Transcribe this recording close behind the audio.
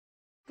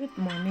Good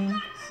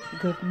morning,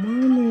 good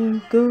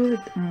morning,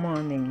 good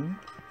morning.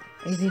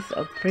 It is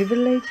a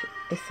privilege,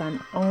 it's an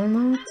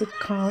honor to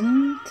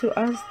come to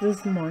us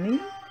this morning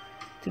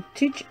to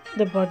teach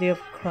the body of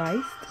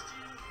Christ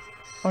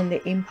on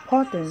the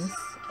importance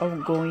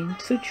of going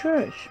to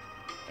church.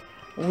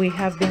 We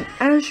have been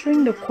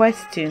answering the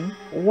question,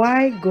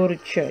 why go to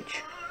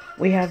church?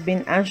 We have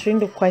been answering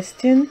the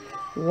question,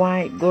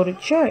 why go to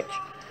church?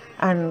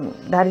 And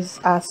that is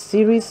our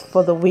series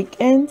for the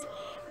weekend.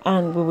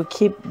 And we will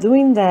keep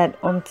doing that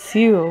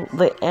until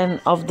the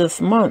end of this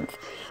month.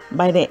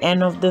 By the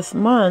end of this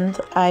month,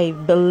 I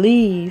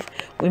believe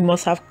we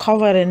must have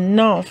covered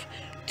enough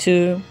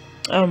to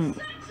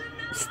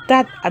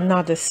start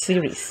another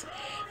series.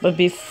 But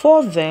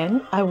before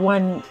then, I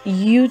want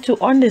you to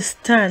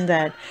understand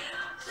that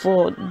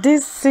for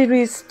this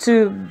series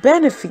to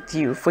benefit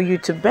you, for you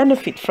to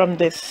benefit from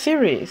this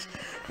series,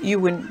 you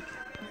will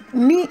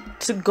need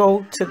to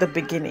go to the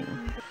beginning.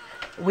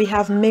 We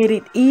have made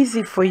it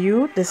easy for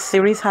you. The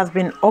series has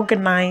been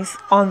organized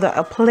under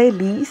a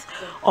playlist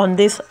on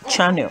this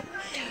channel.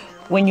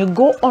 When you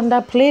go on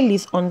that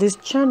playlist on this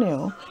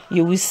channel,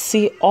 you will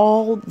see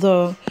all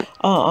the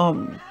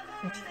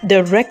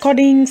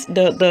recordings,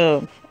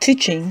 the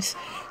teachings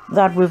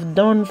that we've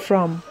done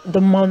from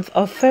the month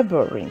of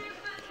February.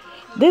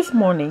 This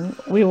morning,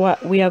 we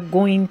are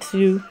going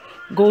to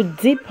go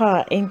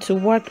deeper into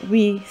what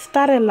we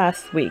started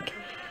last week.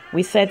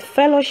 We said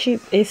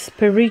fellowship is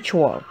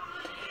spiritual.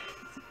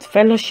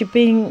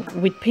 Fellowshipping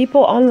with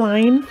people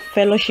online,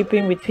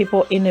 fellowshipping with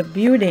people in a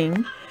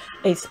building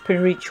is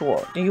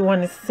spiritual. Do you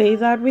want to say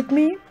that with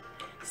me?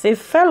 Say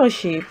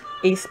fellowship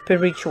is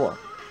spiritual.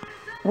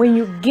 When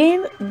you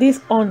gain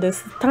this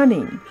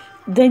understanding,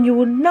 then you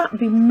will not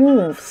be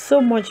moved so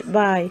much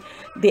by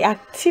the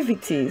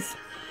activities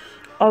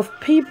of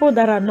people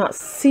that are not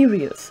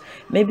serious,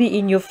 maybe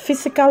in your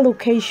physical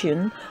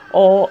location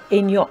or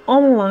in your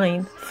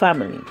online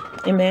family.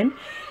 Amen.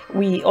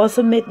 We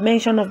also made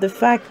mention of the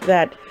fact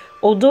that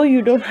although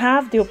you don't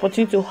have the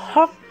opportunity to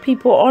hug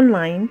people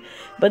online,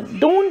 but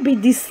don't be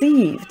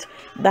deceived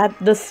that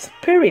the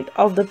spirit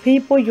of the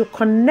people you're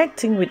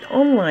connecting with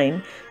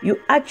online, you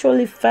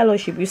actually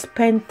fellowship, you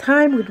spend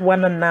time with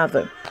one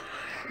another.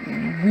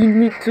 We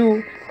need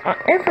to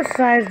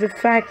emphasize the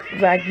fact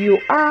that you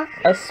are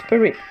a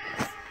spirit.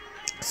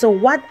 So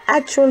what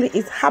actually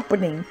is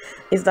happening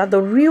is that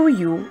the real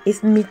you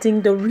is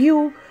meeting the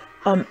real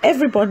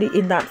everybody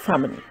in that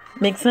family.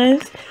 Make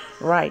sense?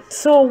 Right.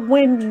 So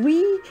when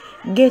we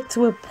get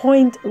to a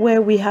point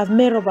where we have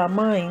made up our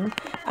mind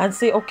and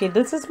say, okay,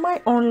 this is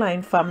my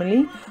online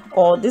family,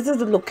 or this is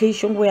the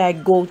location where I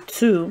go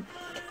to,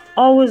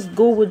 always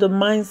go with the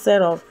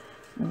mindset of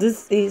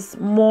this is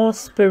more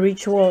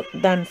spiritual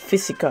than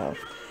physical.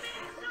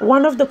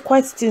 One of the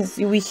questions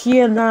we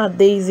hear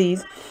nowadays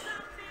is,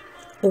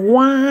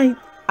 why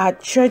are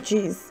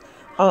churches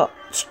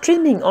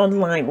streaming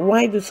online?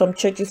 Why do some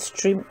churches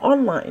stream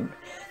online?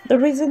 The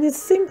reason is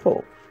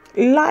simple.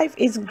 Life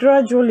is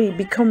gradually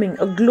becoming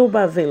a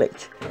global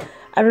village.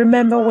 I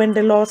remember when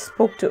the Lord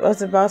spoke to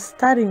us about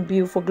starting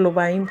Build for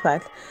Global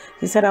Impact,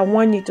 He said, I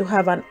want you to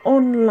have an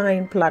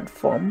online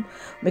platform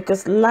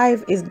because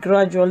life is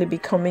gradually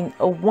becoming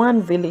a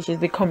one village, is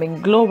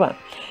becoming global.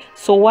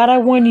 So what I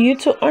want you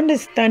to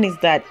understand is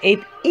that it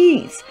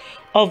is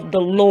of the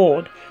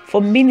Lord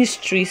for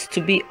ministries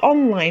to be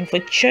online, for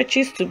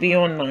churches to be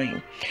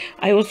online.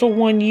 I also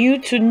want you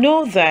to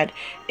know that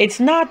it's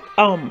not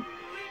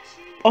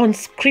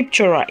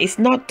unscriptural. It's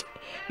not,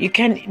 you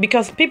can,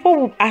 because people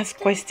will ask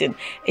question,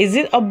 is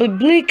it a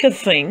biblical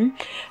thing?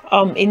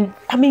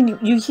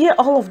 You hear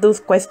all of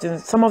those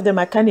questions. Some of them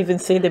I can't even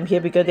say them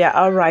here because they are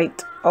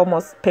outright,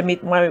 almost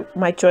permit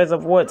my choice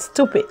of words,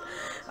 stupid.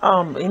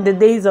 In the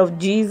days of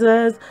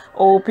Jesus,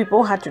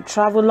 people had to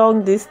travel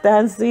long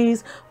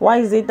distances. Why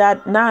is it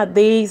that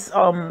nowadays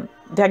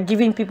they're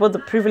giving people the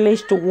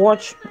privilege to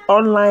watch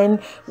online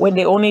when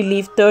they only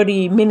live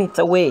 30 minutes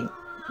away?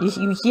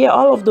 You hear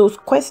all of those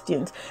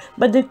questions,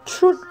 but the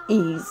truth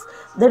is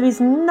there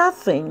is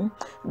nothing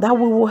that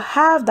we will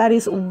have that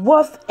is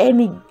worth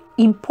any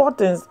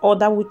importance or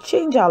that will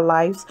change our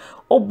lives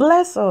or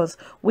bless us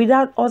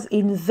without us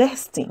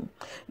investing.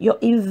 Your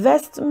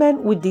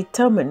investment will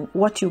determine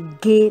what you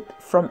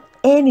get from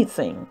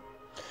anything.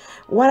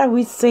 What are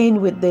we saying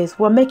with this?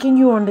 We're making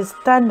you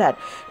understand that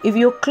if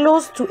you're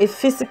close to a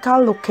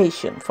physical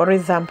location, for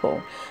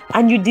example,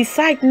 and you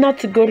decide not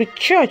to go to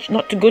church,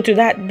 not to go to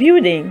that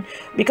building,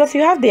 because you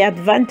have the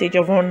advantage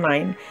of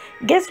online,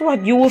 guess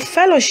what? You will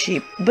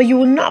fellowship, but you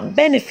will not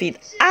benefit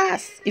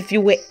as if you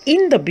were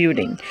in the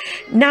building.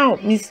 Now,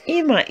 Miss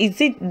Emma,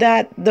 is it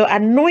that the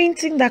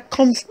anointing that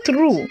comes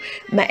through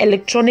my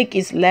electronic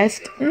is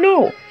less?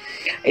 No.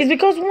 It's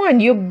because, one,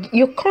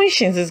 your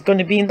conscience is going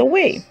to be in the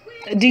way.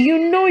 Do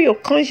you know your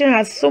conscience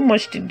has so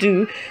much to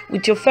do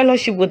with your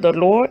fellowship with the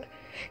Lord?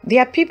 There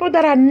are people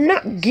that are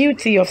not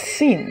guilty of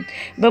sin,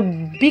 but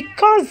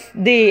because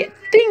they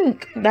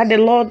think that the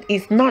Lord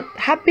is not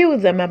happy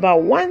with them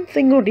about one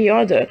thing or the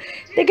other,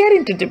 they get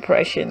into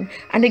depression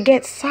and they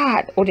get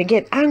sad or they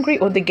get angry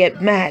or they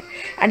get mad.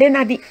 And then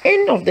at the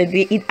end of the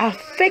day, it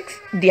affects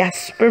their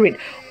spirit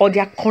or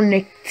their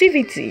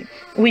connectivity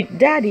with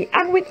daddy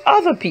and with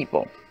other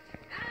people.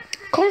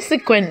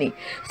 Consequently,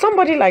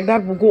 somebody like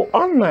that will go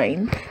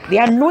online. The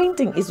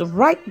anointing is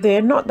right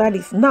there, not that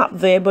it's not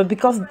there, but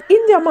because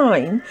in their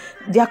mind,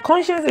 their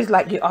conscience is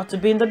like, you ought to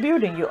be in the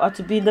building, you ought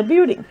to be in the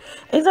building.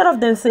 Instead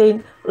of them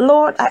saying,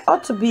 Lord, I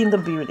ought to be in the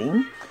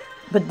building,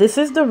 but this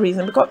is the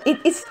reason, because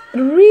it is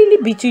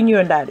really between you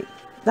and daddy.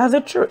 That's the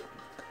truth.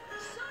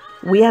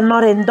 We are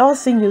not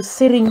endorsing you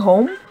sitting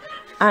home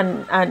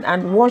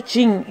and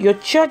watching your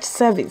church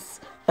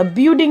service, a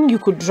building you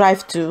could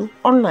drive to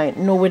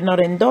online. No, we're not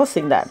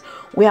endorsing that.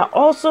 We are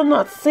also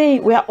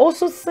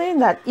saying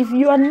that if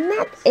you are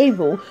not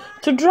able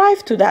to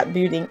drive to that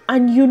building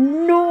and you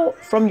know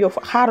from your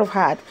heart of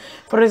heart,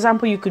 for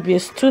example, you could be a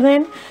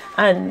student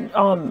and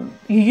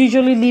you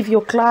usually leave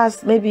your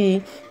class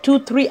maybe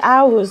 2-3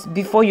 hours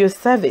before your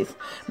service,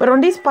 but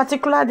on this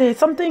particular day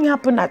something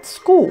happened at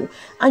school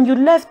and you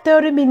left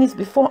 30 minutes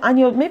before,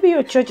 and maybe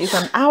your church is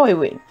an hour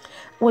away.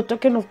 We're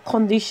talking of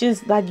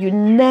conditions that you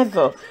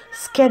never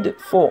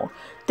scheduled for,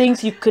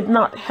 things you could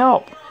not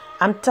help.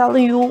 I'm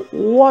telling you,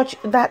 watch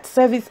that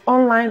service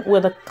online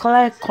with a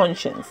clear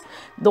conscience.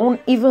 Don't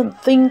even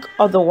think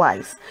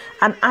otherwise.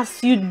 And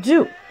as you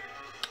do,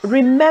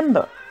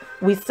 remember,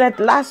 we said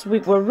last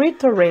week, we're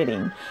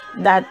reiterating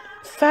that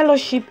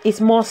fellowship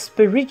is more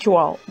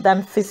spiritual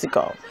than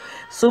physical.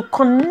 So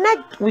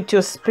connect with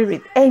your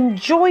spirit.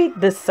 Enjoy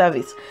the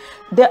service.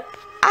 The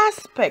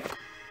aspect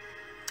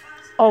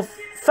of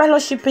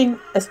fellowshipping,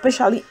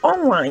 especially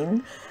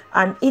online,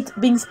 and it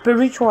being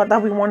spiritual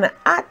that we want to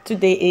add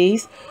today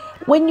is,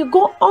 when you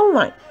go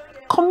online,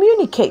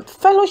 communicate,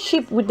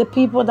 fellowship with the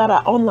people that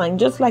are online,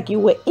 just like you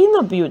were in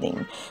a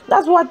building.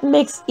 That's what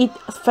makes it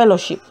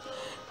fellowship.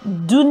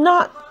 Do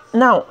not,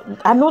 now,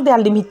 I know there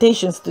are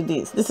limitations to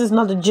this. This is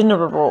not a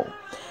general rule.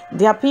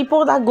 There are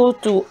people that go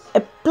to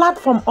a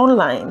platform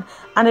online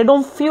and they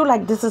don't feel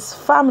like this is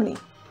family.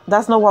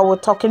 That's not what we're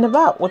talking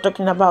about. We're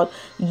talking about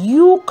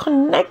you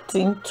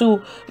connecting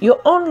to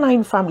your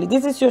online family.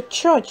 This is your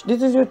church.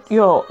 This is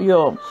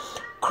your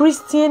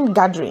Christian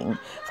gathering.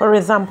 For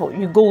example,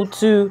 you go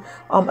to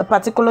a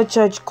particular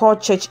church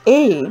called Church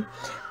A,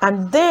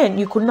 and then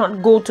you could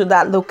not go to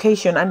that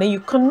location, and then you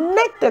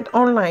connected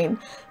online.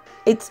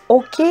 It's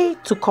okay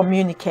to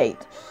communicate.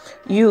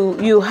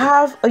 You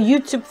have a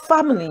YouTube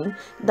family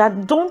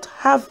that don't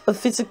have a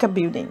physical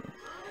building.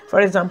 For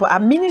example, our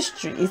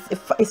ministry is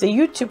a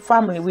YouTube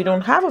family. We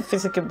don't have a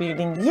physical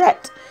building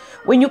yet.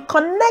 When you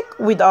connect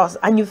with us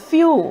and you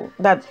feel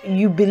that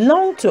you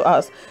belong to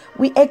us,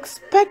 we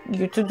expect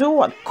you to do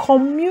what?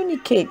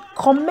 Communicate,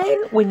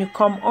 comment when you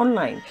come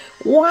online.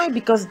 Why?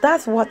 Because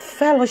that's what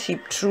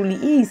fellowship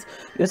truly is.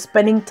 You're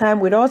spending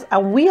time with us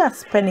and we are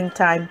spending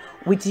time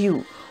with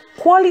you.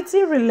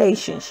 Quality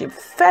relationship,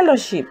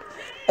 fellowship,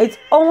 it's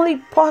only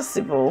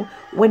possible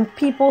when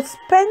people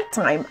spend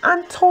time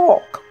and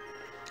talk.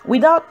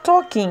 Without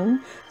talking,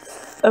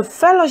 a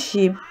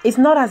fellowship is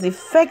not as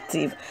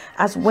effective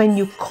as when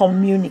you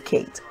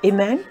communicate.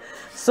 Amen.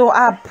 So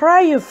our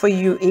prayer for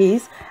you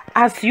is,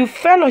 as you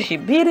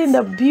fellowship, be it in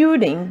the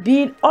building,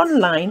 be it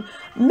online,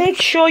 make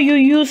sure you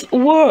use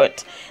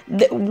words.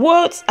 The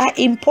words are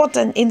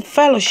important in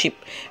fellowship.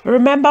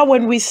 Remember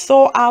when we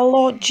saw our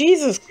Lord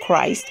Jesus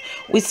Christ,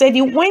 we said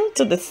he went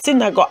to the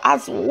synagogue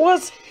as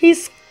was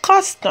his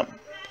custom.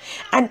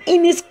 And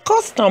in his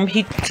custom,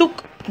 he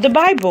took the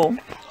Bible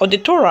or the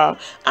Torah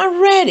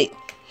and read it.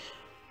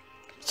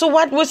 So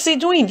what was he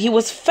doing? He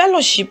was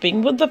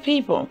fellowshipping with the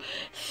people.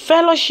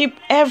 Fellowship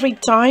every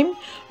time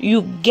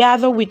you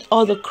gather with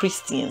other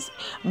Christians,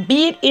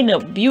 be it in a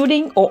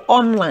building or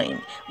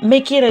online.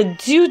 Make it a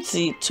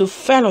duty to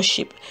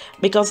fellowship,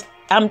 because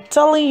I'm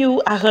telling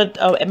you, I heard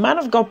a man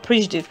of God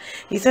preach this.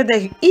 He said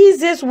the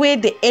easiest way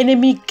the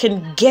enemy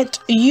can get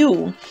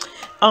you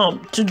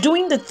to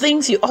doing the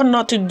things you ought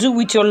not to do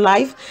with your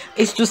life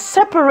is to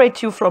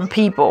separate you from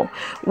people.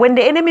 When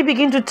the enemy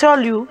begin to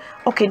tell you,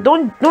 okay,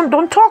 don't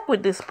talk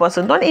with this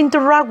person, don't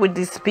interact with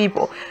these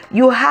people,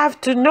 you have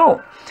to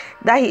know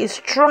that he is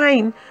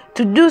trying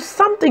to do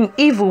something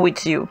evil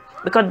with you,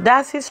 because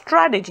that's his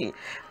strategy.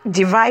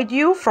 Divide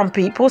you from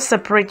people,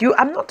 separate you.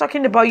 I'm not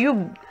talking about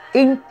you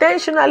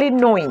intentionally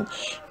knowing,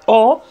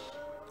 or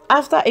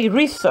after a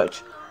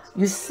research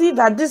you see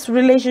that this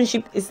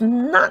relationship is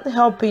not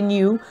helping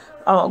you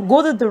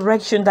go the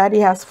direction that he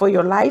has for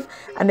your life,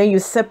 and then you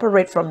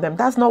separate from them.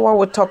 That's not what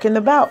we're talking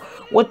about.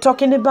 We're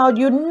talking about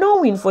you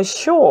knowing for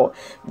sure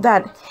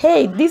that,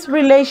 hey, this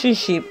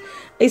relationship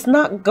is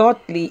not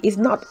godly, it's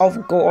not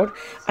of God,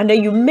 and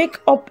then you make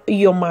up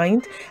your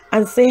mind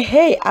and say,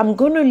 hey, I'm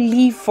going to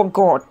live for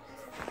God.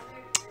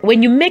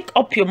 When you make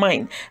up your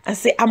mind and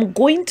say, I'm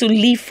going to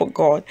live for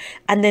God,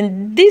 and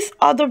then these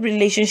other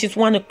relationships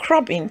want to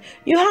crop in,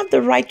 you have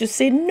the right to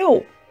say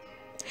no.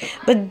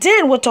 But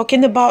then we're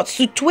talking about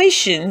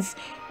situations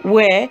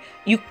where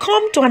you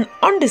come to an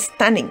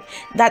understanding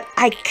that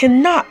I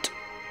cannot,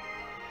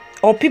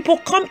 or people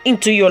come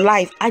into your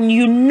life and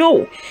you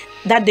know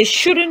that they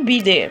shouldn't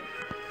be there.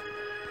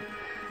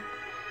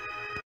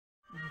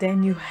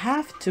 Then you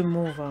have to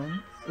move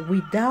on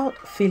without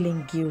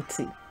feeling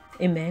guilty.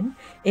 Amen.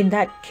 In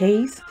that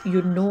case,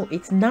 you know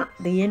it's not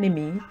the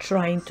enemy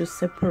trying to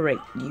separate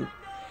you.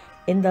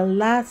 In the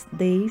last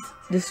days,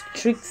 the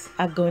streaks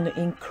are going to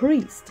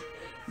increase.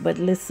 But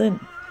listen,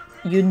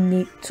 you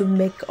need to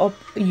make up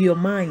your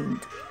mind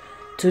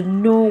to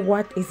know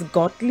what is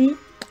godly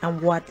and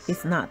what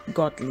is not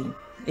godly.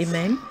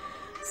 Amen.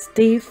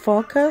 Stay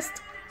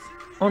focused.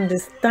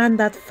 Understand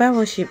that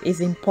fellowship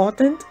is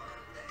important,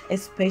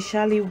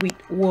 especially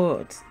with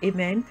words.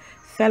 Amen.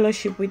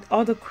 Fellowship with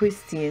other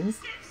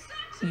Christians.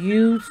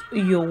 Use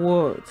your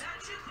words.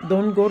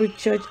 Don't go to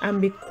church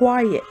and be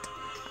quiet.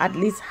 At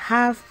least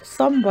have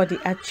somebody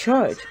at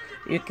church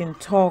you can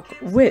talk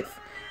with,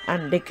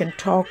 and they can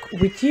talk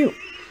with you.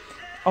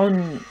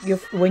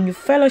 When you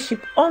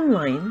fellowship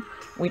online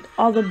with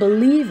other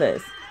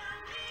believers,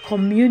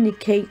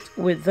 communicate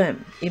with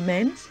them.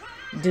 Amen.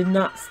 Do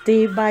not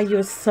stay by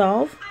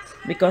yourself,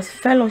 because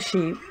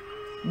fellowship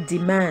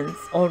demands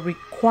or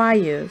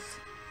requires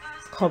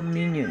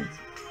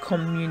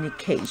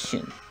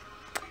communication.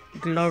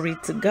 Glory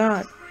to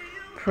God.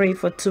 Pray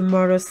for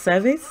tomorrow's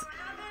service.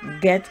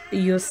 Get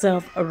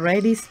yourself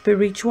ready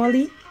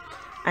spiritually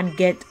and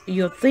get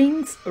your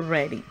things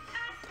ready.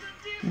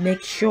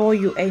 Make sure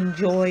you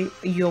enjoy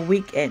your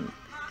weekend.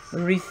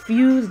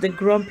 Refuse the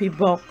grumpy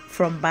buck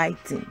from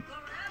biting.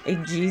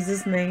 In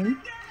Jesus'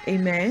 name,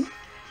 amen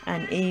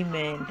and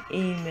amen.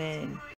 Amen.